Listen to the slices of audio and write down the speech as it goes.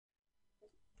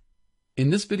In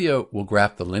this video, we'll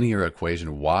graph the linear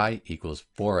equation y equals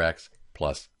 4x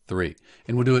plus 3.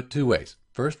 And we'll do it two ways.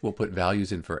 First, we'll put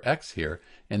values in for x here,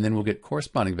 and then we'll get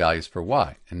corresponding values for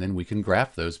y. And then we can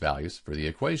graph those values for the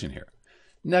equation here.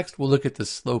 Next, we'll look at the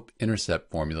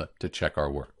slope-intercept formula to check our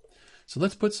work. So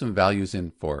let's put some values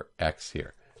in for x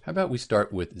here. How about we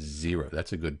start with 0?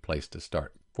 That's a good place to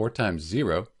start. 4 times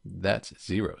 0, that's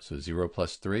 0. So 0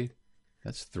 plus 3,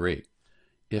 that's 3.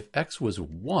 If x was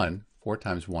 1, 4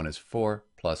 times 1 is 4,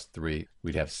 plus 3,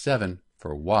 we'd have 7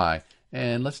 for y.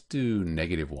 And let's do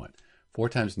negative 1. 4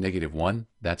 times negative 1,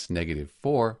 that's negative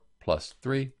 4, plus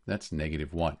 3, that's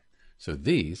negative 1. So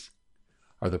these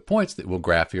are the points that we'll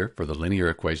graph here for the linear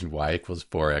equation y equals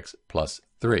 4x plus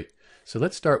 3. So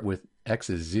let's start with x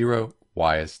is 0,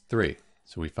 y is 3.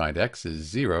 So we find x is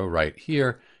 0 right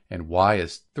here, and y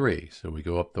is 3. So we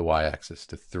go up the y-axis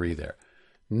to 3 there.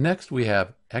 Next we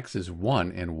have x is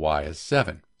 1 and y is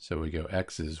 7. So we go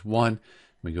x is 1,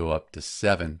 we go up to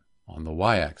 7 on the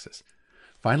y-axis.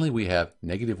 Finally, we have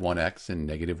negative 1x and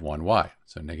negative 1y.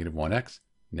 So negative 1x,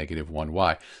 negative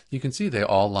 1y. You can see they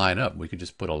all line up. We could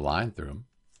just put a line through them.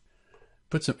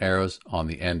 Put some arrows on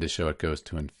the end to show it goes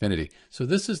to infinity. So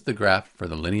this is the graph for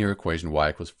the linear equation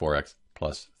y equals 4x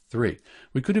plus 3.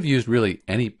 We could have used really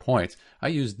any points. I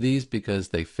used these because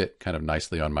they fit kind of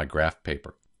nicely on my graph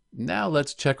paper. Now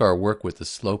let's check our work with the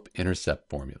slope-intercept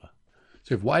formula.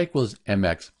 So if y equals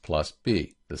mx plus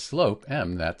b, the slope,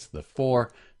 m, that's the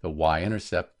 4, the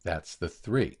y-intercept, that's the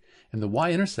 3. And the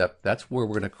y-intercept, that's where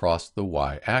we're going to cross the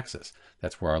y-axis.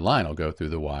 That's where our line will go through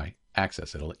the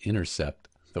y-axis. It'll intercept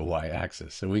the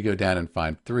y-axis. So we go down and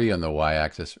find 3 on the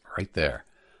y-axis right there.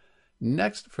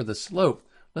 Next, for the slope,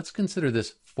 let's consider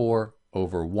this 4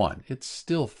 over 1. It's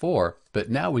still 4, but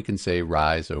now we can say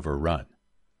rise over run.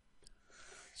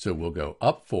 So we'll go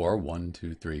up 4, 1,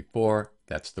 2, 3, 4.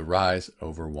 That's the rise,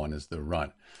 over 1 is the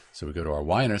run. So we go to our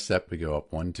y-intercept, we go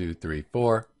up 1, 2, 3,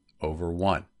 4, over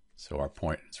 1. So our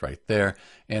point is right there.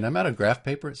 And I'm out of graph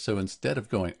paper, so instead of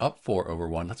going up 4 over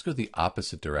 1, let's go the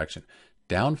opposite direction.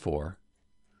 Down 4,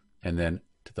 and then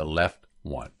to the left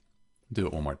 1. Do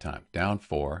it one more time. Down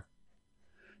 4,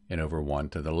 and over 1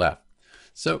 to the left.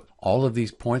 So all of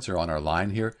these points are on our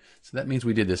line here. So that means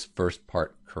we did this first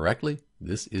part correctly.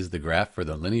 This is the graph for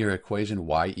the linear equation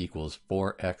y equals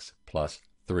 4x plus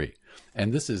 3.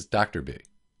 And this is Dr. B.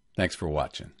 Thanks for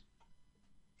watching.